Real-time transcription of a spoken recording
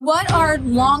What are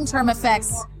long-term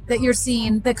effects that you're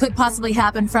seeing that could possibly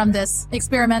happen from this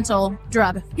experimental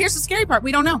drug? Here's the scary part.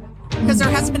 We don't know because there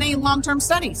hasn't been any long-term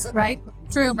studies. Right?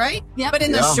 True. Right? Yep. But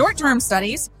in the short-term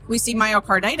studies, we see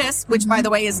myocarditis, which, by the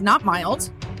way, is not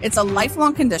mild. It's a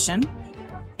lifelong condition,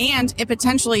 and it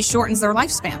potentially shortens their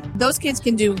lifespan. Those kids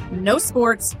can do no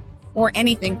sports or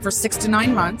anything for 6 to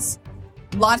 9 months.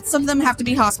 Lots of them have to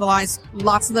be hospitalized.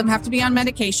 Lots of them have to be on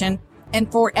medication. And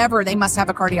forever, they must have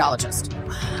a cardiologist.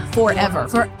 Forever.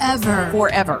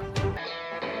 Forever.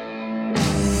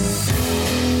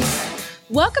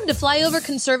 Welcome to Flyover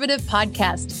Conservative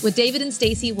Podcast with David and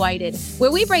Stacy Whited,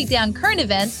 where we break down current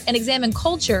events and examine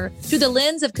culture through the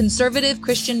lens of conservative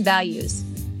Christian values.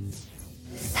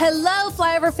 Hello,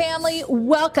 Flyover family.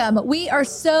 Welcome. We are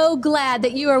so glad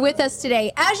that you are with us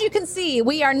today. As you can see,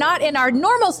 we are not in our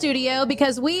normal studio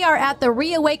because we are at the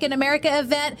Reawaken America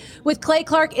event with Clay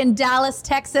Clark in Dallas,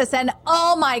 Texas. And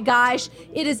oh my gosh,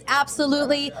 it is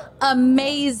absolutely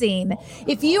amazing.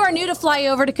 If you are new to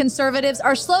Flyover to Conservatives,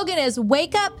 our slogan is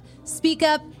wake up, speak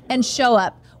up, and show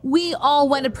up. We all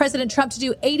wanted President Trump to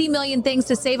do 80 million things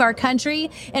to save our country.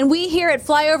 And we here at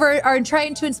Flyover are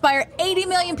trying to inspire 80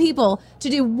 million people to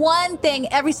do one thing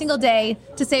every single day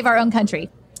to save our own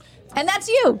country. And that's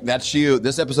you. That's you.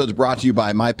 This episode is brought to you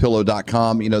by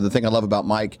MyPillow.com. You know, the thing I love about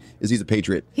Mike is he's a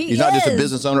patriot. He's not just a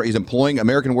business owner. He's employing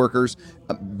American workers,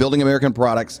 building American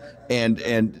products,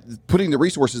 and putting the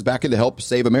resources back in to help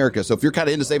save America. So if you're kind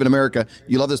of into saving America,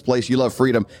 you love this place, you love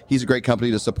freedom, he's a great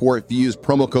company to support. If you use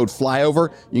promo code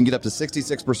FLYOVER, you can get up to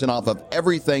 66% off of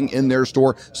everything in their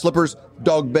store. Slippers,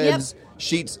 dog beds,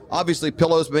 sheets, obviously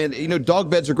pillows, man. You know, dog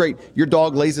beds are great. Your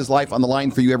dog lays his life on the line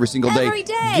for you every single day. Every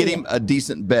day. Get him a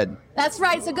decent bed. That's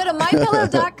right. So go to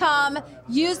mypillow.com,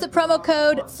 use the promo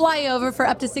code FLYOVER for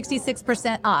up to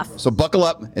 66% off. So buckle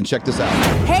up and check this out.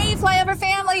 Hey, Flyover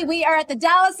family. We are at the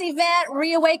Dallas event,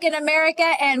 Reawaken America,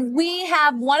 and we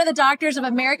have one of the doctors of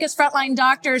America's Frontline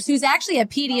Doctors who's actually a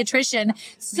pediatrician.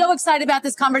 So excited about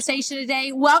this conversation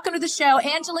today. Welcome to the show,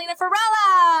 Angelina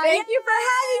Farella. Thank you for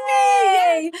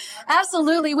having me.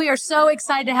 Absolutely. We are so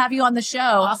excited to have you on the show.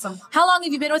 Awesome. How long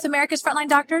have you been with America's Frontline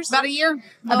Doctors? About a year.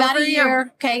 About a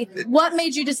year. Okay. What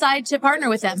made you decide to partner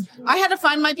with them? I had to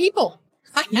find my people.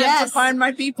 I had to find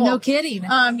my people. No kidding.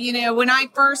 You know, when I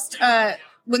first,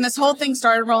 when this whole thing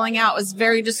started rolling out, it was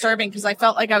very disturbing because I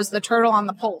felt like I was the turtle on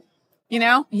the pole. You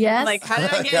know? Yes. Like, how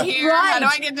did I get here? Right. How do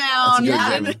I get down?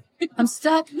 That's good. I'm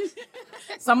stuck.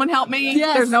 Someone help me.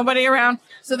 Yes. There's nobody around.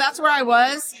 So that's where I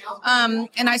was.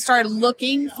 And I started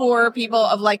looking for people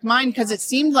of like mind because it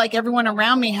seemed like everyone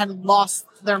around me had lost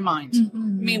their mind. I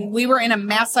mean, we were in a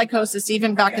mass psychosis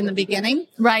even back in the beginning.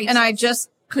 Right. And I just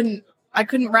couldn't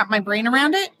wrap my brain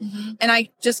around it. And I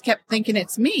just kept thinking,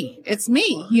 it's me. It's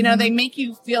me. You know, they make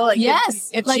you feel like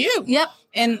it's like, you. Yep.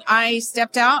 And I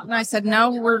stepped out and I said,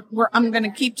 no, I'm going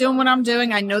to keep doing what I'm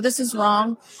doing. I know this is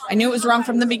wrong. I knew it was wrong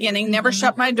from the beginning. Never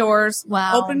shut my doors.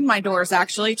 Wow. Opened my doors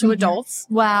actually to adults.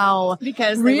 Wow.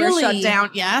 Because they were shut down.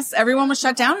 Yes. Everyone was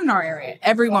shut down in our area.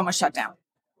 Everyone was shut down.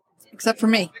 Except for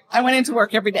me. I went into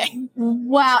work every day.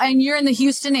 Wow. And you're in the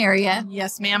Houston area.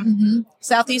 Yes, ma'am.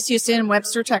 Southeast Houston,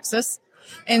 Webster, Texas.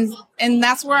 And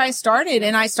that's where I started.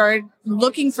 And I started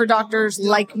looking for doctors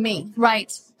like me.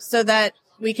 Right. So that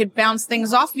we could bounce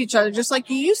things off of each other just like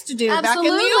you used to do back in the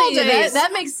old days.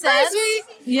 That makes sense.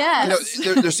 Yes.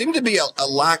 You know, there seemed to be a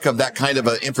lack of that kind of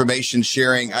information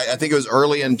sharing. I think it was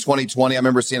early in 2020. I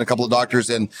remember seeing a couple of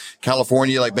doctors in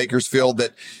California, like Bakersfield,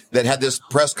 that had this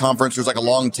press conference. There was like a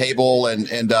long table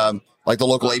and like the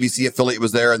local ABC affiliate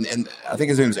was there. And I think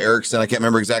his name was Erickson. I can't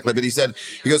remember exactly, but he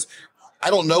goes, I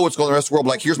don't know what's going on in the rest of the world,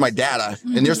 but like, here's my data.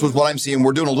 And this was what I'm seeing.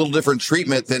 We're doing a little different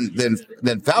treatment than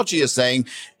Fauci is saying.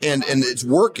 And it's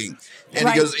working. And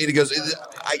he goes,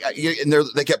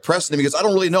 they kept pressing him. He goes, I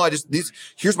don't really know.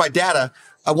 Here's my data.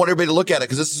 I want everybody to look at it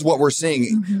because this is what we're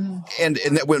seeing. And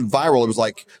that went viral. It was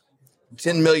like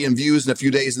 10 million views in a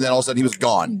few days. And then all of a sudden he was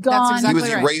gone. That's exactly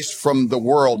He was erased from the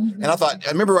world. And I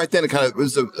remember right then, it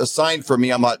was a sign for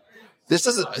me. I'm like, this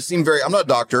doesn't seem I'm not a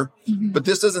doctor, but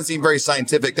this doesn't seem very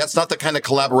scientific. That's not the kind of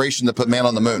collaboration that put man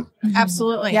on the moon.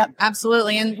 Absolutely. Yep.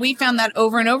 Absolutely. And we found that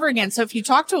over and over again. So if you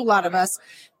talk to a lot of us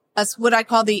what I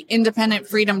call the independent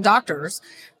freedom doctors,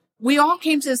 we all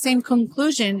came to the same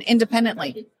conclusion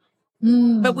independently.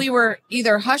 But we were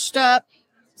either hushed up,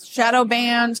 shadow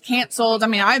banned, canceled. I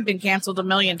mean, I've been canceled a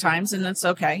million times and that's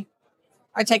okay.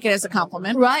 I take it as a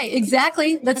compliment. Right.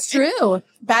 Exactly. That's true.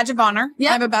 Badge of honor. Yeah.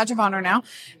 I have a badge of honor now.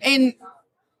 And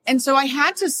so I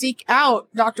had to seek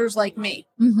out doctors like me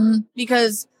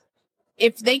because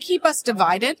if they keep us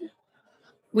divided,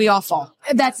 we all fall.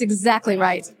 That's exactly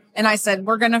right. And I said,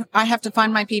 I have to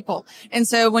find my people. And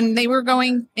so when they were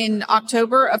going in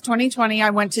October of 2020, I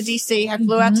went to DC. I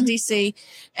flew out to DC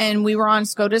and we were on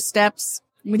SCOTUS steps.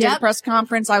 We did a press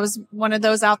conference. I was one of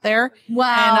those out there.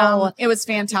 Wow. And it was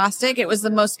fantastic. It was the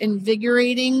most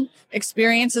invigorating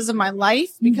experiences of my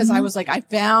life because I was like, I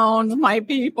found my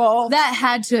people. That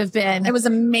had to have been. It was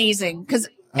amazing because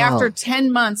after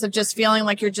 10 months of just feeling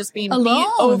like you're just being Alone. beat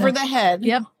over the head.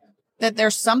 Yep. That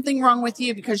there's something wrong with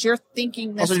you because you're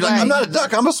thinking this Also, way. you're like, I'm not a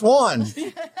duck, I'm a swan.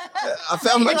 I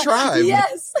found my tribe.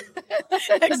 Yes.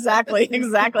 exactly.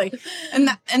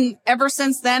 And ever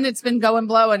since then, it's been go and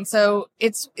blow. And so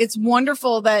it's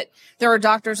wonderful that there are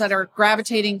doctors that are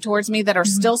gravitating towards me that are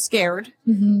still scared.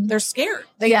 They're scared.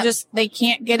 They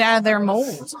can't get out of their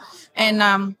mold.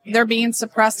 And they're being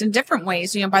suppressed in different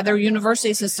ways, by their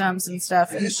university systems and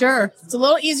stuff. And Sure. it's a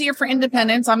little easier for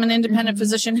independents. I'm an independent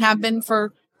physician, have been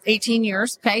for 18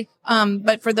 years. Okay.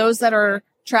 But for those that are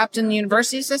trapped in the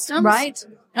university systems, Right.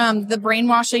 the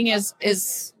brainwashing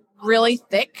is really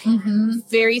thick,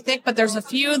 very thick, but there's a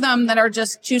few of them that are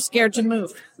just too scared to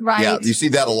move. Right. Yeah, you see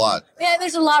that a lot. Yeah,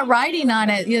 there's a lot riding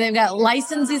on it. They've got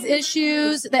licenses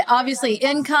issues, obviously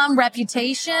income,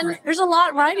 reputation. There's a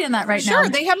lot riding on that right now. Sure,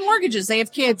 they have mortgages, they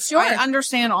have kids. Sure. I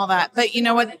understand all that. But you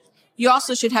know what? You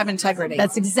also should have integrity.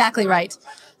 That's exactly right.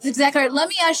 That's exactly right. Let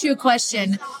me ask you a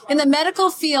question. In the medical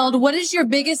field, what is your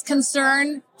biggest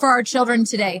concern for our children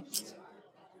today?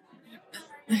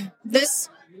 This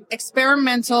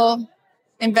experimental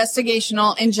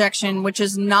investigational injection, which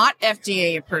is not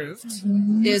FDA approved,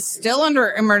 is still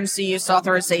under emergency use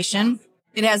authorization.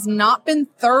 It has not been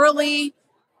thoroughly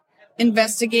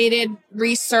investigated,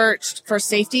 researched for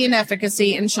safety and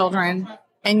efficacy in children,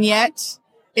 and yet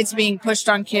it's being pushed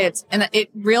on kids. And it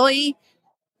really,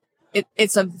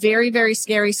 it's a very, very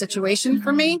scary situation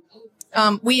for me.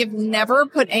 We have never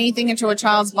put anything into a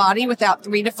child's body without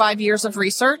 3 to 5 years of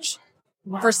research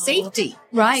for safety.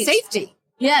 Right. Safety.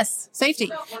 Yes.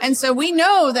 Safety. And so we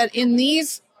know that in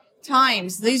these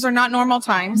times, these are not normal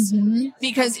times,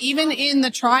 because even in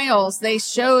the trials, they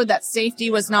showed that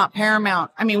safety was not paramount.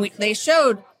 I mean, they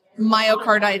showed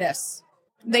myocarditis.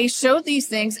 They showed these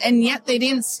things, and yet they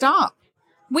didn't stop.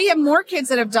 We have more kids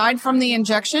that have died from the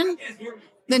injection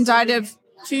than died of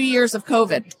 2 years of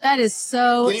COVID. That is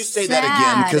so Can you say that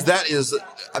again? Because that is,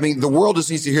 the world just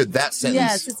needs to hear that sentence.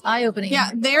 Yes, it's eye-opening.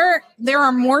 Yeah, there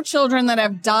are more children that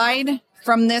have died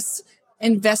from this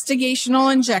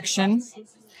investigational injection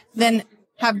than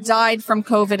have died from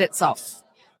COVID itself.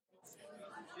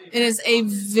 It is a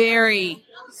very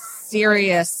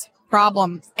serious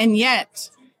problem, and yet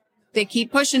they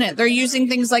keep pushing it. They're using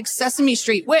things like Sesame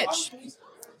Street, which,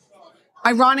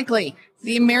 ironically,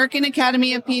 the American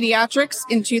Academy of Pediatrics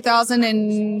in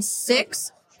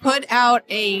 2006 put out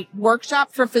a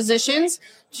workshop for physicians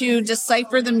to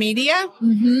decipher the media.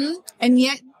 And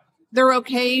yet they're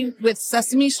okay with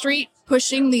Sesame Street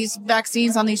pushing these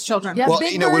vaccines on these children. Yeah, Well,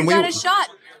 Big you know, Bird when we got were- a shot.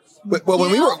 Well,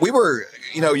 when we were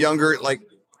younger, like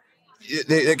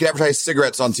they could advertise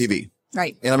cigarettes on TV.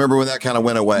 Right. And I remember when that kind of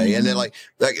went away. And then like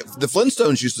the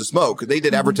Flintstones used to smoke. They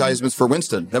did advertisements for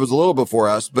Winston. That was a little before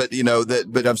us, but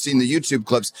but I've seen the YouTube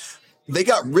clips. They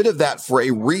got rid of that for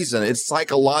a reason. It's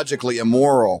psychologically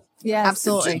immoral. Yes.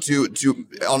 Absolutely. To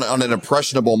on an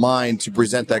impressionable mind to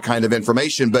present that kind of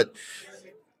information, but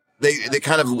they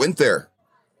kind of went there.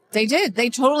 They did. They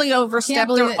totally overstepped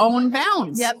believe their it. own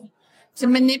bounds. Yep. To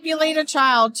manipulate a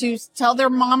child to tell their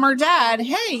mom or dad,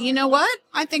 hey, you know what?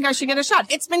 I think I should get a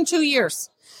shot. It's been 2 years.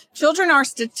 Children are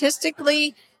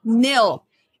statistically nil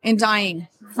in dying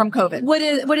from COVID. What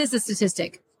is the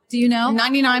statistic? Do you know?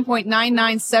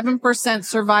 99.997%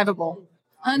 survivable.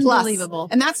 Unbelievable.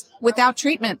 And that's without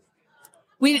treatment.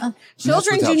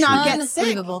 Children without do not treatment. get sick.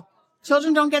 Unbelievable.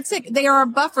 Children don't get sick. They are a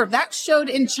buffer. That showed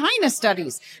in China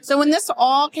studies. So when this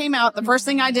all came out, the first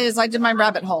thing I did is I did my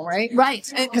rabbit hole, right?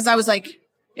 Right. Because I was like,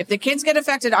 if the kids get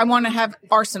affected, I want to have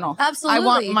arsenal. Absolutely. I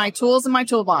want my tools in my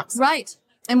toolbox. Right.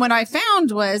 And what I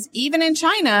found was even in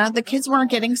China, the kids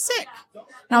weren't getting sick.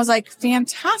 And I was like,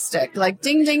 fantastic. Like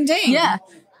ding, ding, ding. Yeah.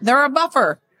 They're a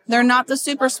buffer. They're not the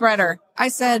super spreader. I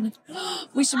said,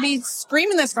 we should be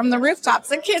screaming this from the rooftops.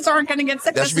 The kids aren't going to get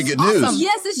sick. That This should be is good news. awesome.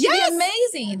 Yes, this should Yes. be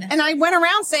amazing. And I went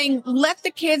around saying, let the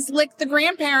kids lick the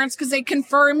grandparents because they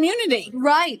confer immunity.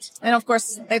 Right. And of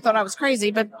course, they thought I was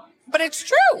crazy, but it's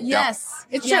true. Yes.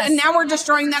 It's Yes. true. And now we're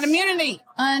destroying that immunity.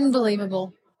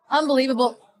 Unbelievable.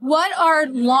 Unbelievable. What are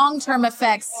long-term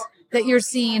effects that you're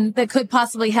seeing that could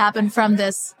possibly happen from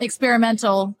this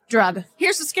experimental drug?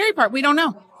 Here's the scary part. We don't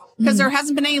know because there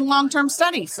hasn't been any long-term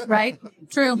studies, Right?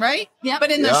 True. right? Yep.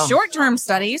 But in the Yeah. short-term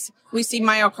studies, we see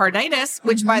myocarditis,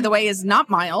 which by the way is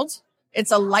not mild. It's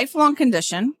a lifelong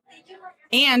condition.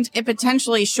 and it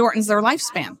potentially shortens their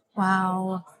lifespan.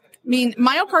 Wow. I mean,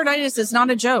 myocarditis is not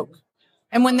a joke.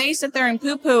 And when they sit there and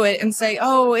poo-poo it and say,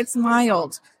 oh, it's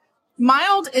mild.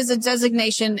 Mild is a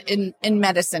designation in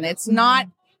medicine. It's not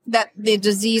that the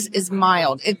disease is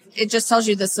mild. It just tells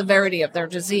you the severity of their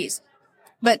disease.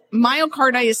 But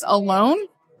myocarditis alone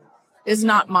is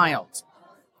not mild.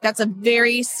 That's a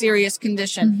very serious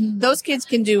condition. Mm-hmm. Those kids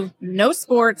can do no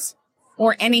sports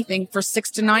or anything for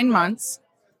 6 to 9 months.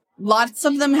 Lots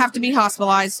of them have to be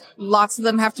hospitalized. Lots of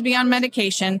them have to be on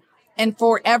medication. And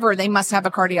forever, they must have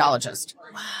a cardiologist.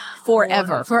 Wow.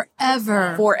 Forever.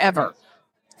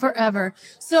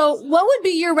 So what would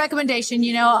be your recommendation?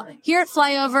 You know, here at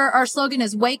Flyover, our slogan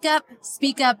is wake up,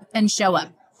 speak up, and show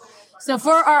up. So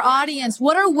for our audience,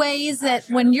 what are ways that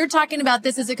when you're talking about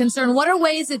this as a concern, what are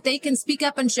ways that they can speak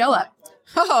up and show up?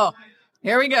 Oh,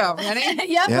 here we go. Ready? Yep,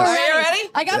 yes. we're ready. Are you ready?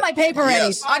 I got my paper ready.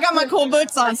 Yes. I got my cool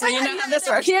boots on, so you know how this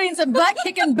works. Getting some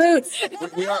butt-kicking boots.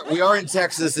 We are in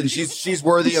Texas, and she's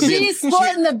worthy of being. She's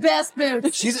sporting the best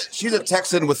boots. She's a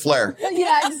Texan with flair.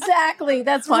 Yeah, exactly.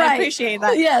 That's Well, right. I appreciate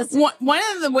that. Yes. One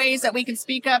of the ways that we can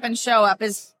speak up and show up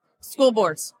is school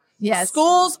boards. Yes.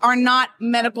 Schools are not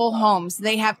medical homes.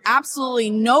 They have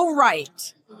absolutely no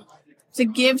right to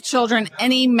give children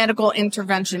any medical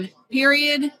intervention,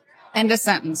 period, end of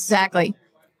sentence. Exactly.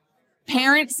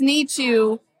 Parents need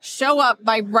to show up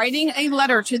by writing a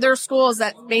letter to their schools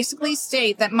that basically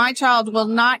state that my child will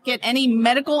not get any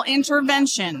medical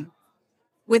intervention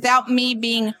without me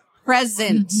being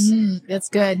present. Mm-hmm. That's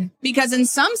good. Because in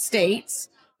some states,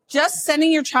 just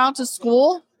sending your child to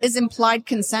school is implied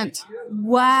consent.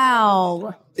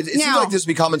 Wow. It seems like this would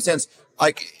be common sense.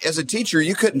 Like, as a teacher,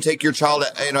 you couldn't take your child,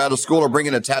 out of school or bring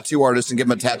in a tattoo artist and give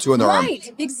them a tattoo in their arm.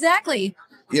 Right. Exactly.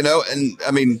 And I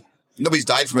mean, nobody's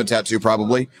died from a tattoo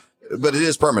probably, but it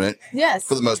is permanent. Yes.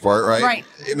 For the most part, right? Right.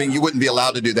 I mean, you wouldn't be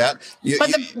allowed to do that.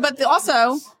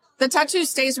 Also, the tattoo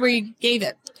stays where you gave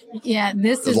it. Yeah,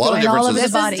 this is a lot of going all over the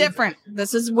This body. is different.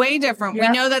 This is way different. Yeah.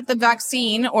 We know that the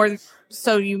vaccine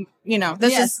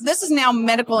this is now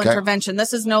medical intervention.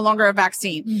 This is no longer a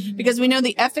vaccine because we know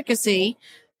the efficacy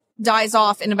dies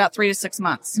off in about 3 to 6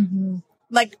 months. Mm-hmm.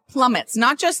 Like plummets,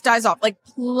 not just dies off, like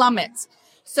plummets.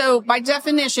 So by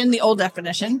definition, the old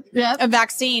definition of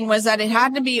vaccine was that it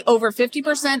had to be over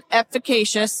 50%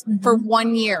 efficacious for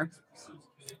 1 year.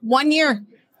 1 year.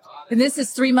 And this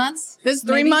is 3 months? This is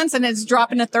 3 months, and it's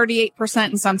dropping to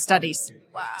 38% in some studies.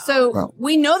 Wow. So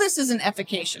we know this isn't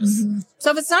efficacious. Mm-hmm.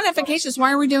 So if it's not efficacious,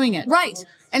 why are we doing it? Right.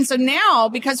 And so now,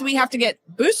 because we have to get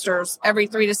boosters every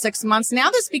 3 to 6 months, now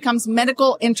this becomes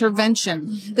medical intervention.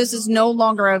 Mm-hmm. This is no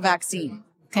longer a vaccine.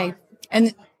 Okay.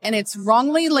 And it's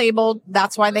wrongly labeled.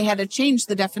 That's why they had to change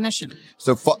the definition.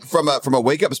 So from a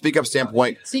wake up, speak up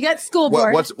standpoint. So you got school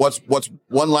board. What's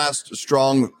one last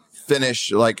strong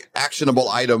finish, like actionable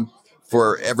item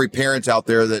for every parent out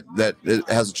there that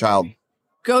has a child?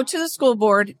 Go to the school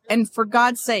board and, for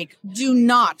God's sake, do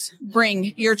not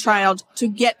bring your child to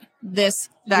get this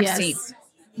vaccine. Yes,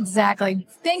 exactly.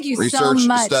 Thank you Research, so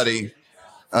much. study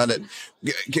on it.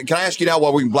 Can I ask you now,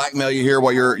 while we can blackmail you here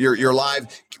while you're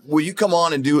live, will you come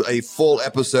on and do a full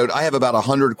episode? I have about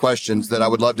 100 questions that I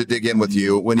would love to dig in with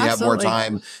you when you Absolutely. have more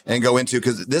time and go into,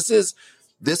 because this is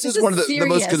one of the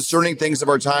most concerning things of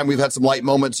our time. We've had some light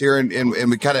moments here, and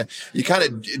we you kind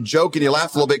of joke and you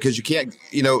laugh a little bit because you can't,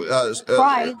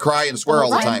 cry and swear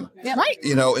all the time. Yeah. Right.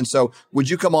 And so would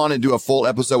you come on and do a full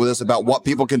episode with us about what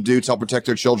people can do to help protect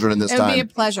their children in this time? It would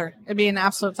be a pleasure. It'd be an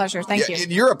absolute pleasure. Thank you.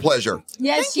 And you're a pleasure.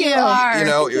 Yes, Thank you you.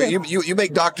 are. You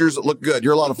make doctors look good.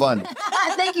 You're a lot of fun.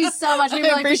 Thank you so much. We I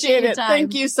really appreciate your it. time.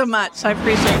 Thank you so much. I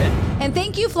appreciate it. And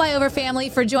thank you, Flyover family,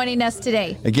 for joining us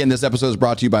today. Again, this episode is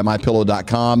brought to you by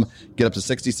MyPillow.com. Get up to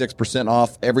 66%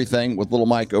 off everything with little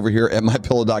Mike over here at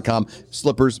MyPillow.com.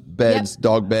 Slippers, beds,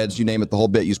 dog beds, you name it, the whole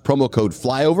bit. Use promo code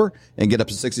FLYOVER and get up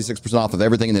to 66% off of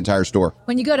everything in the entire store.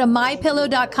 When you go to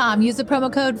MyPillow.com, use the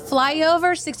promo code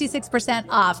FLYOVER, 66%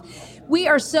 off. We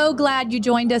are so glad you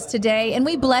joined us today, and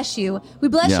we bless you. We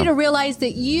bless you to realize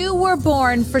that you were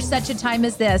born for such a time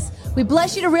as this. We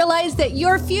bless you to realize that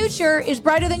your future is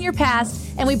brighter than your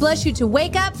past, and we bless you to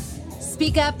wake up,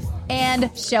 speak up,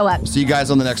 and show up. See you guys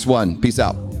on the next one. Peace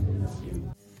out.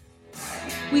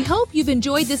 We hope you've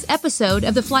enjoyed this episode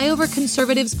of the Flyover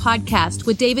Conservatives podcast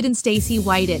with David and Stacy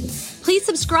Whited. Please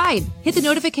subscribe, hit the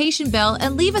notification bell,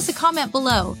 and leave us a comment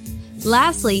below.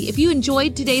 Lastly, if you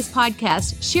enjoyed today's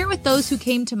podcast, share with those who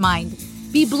came to mind.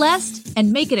 Be blessed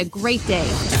and make it a great day.